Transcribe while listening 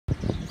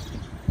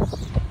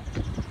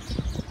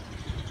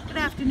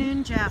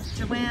afternoon, Jeff,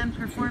 Joanne,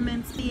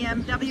 Performance,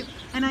 BMW,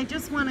 and I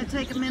just want to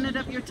take a minute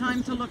of your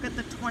time to look at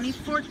the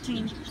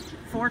 2014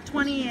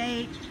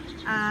 428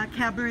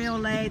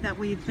 Cabriolet that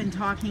we've been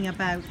talking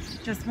about.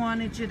 Just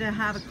wanted you to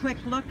have a quick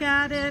look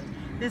at it.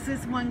 This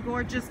is one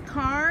gorgeous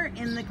car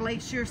in the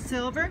Glacier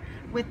Silver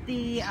with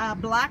the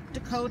black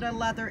Dakota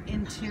leather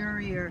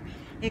interior.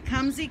 It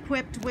comes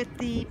equipped with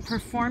the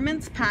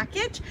Performance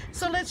package,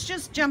 so let's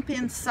just jump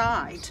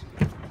inside.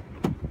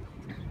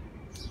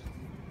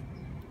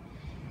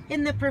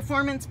 In the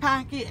Performance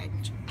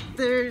package,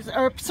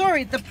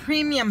 the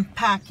Premium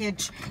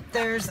package,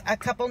 there's a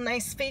couple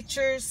nice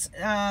features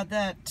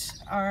that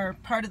are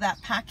part of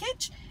that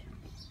package.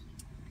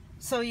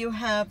 So you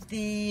have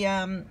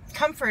the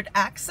comfort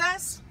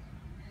access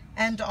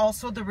and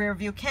also the rear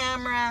view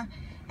camera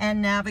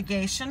and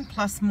navigation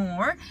plus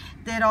more.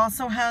 It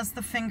also has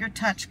the finger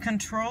touch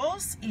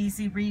controls,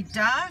 easy read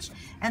dash,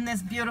 and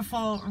this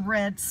beautiful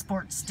red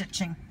sport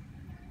stitching.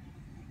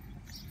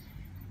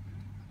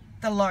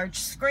 The large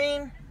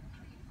screen,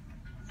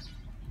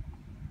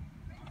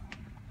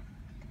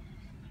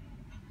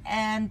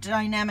 and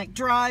dynamic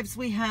drives.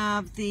 We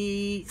have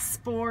the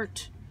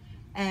Sport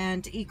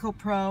and Eco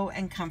Pro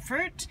and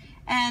Comfort,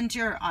 and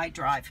your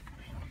iDrive.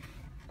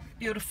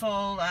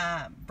 Beautiful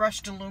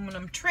brushed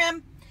aluminum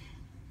trim.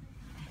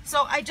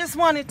 So I just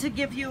wanted to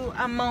give you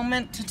a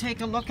moment to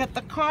take a look at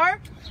the car.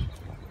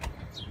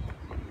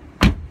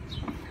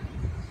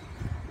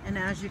 And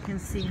as you can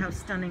see how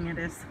stunning it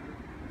is.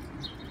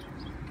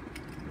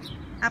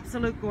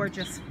 Absolute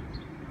gorgeous.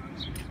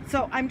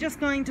 So I'm just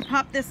going to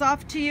pop this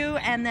off to you,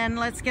 and then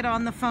let's get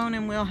on the phone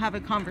and we'll have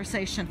a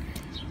conversation.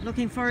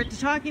 Looking forward to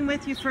talking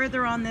with you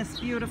further on this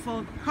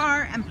beautiful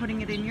car and putting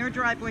it in your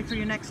driveway for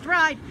your next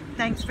ride.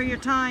 Thanks for your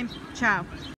time. Ciao.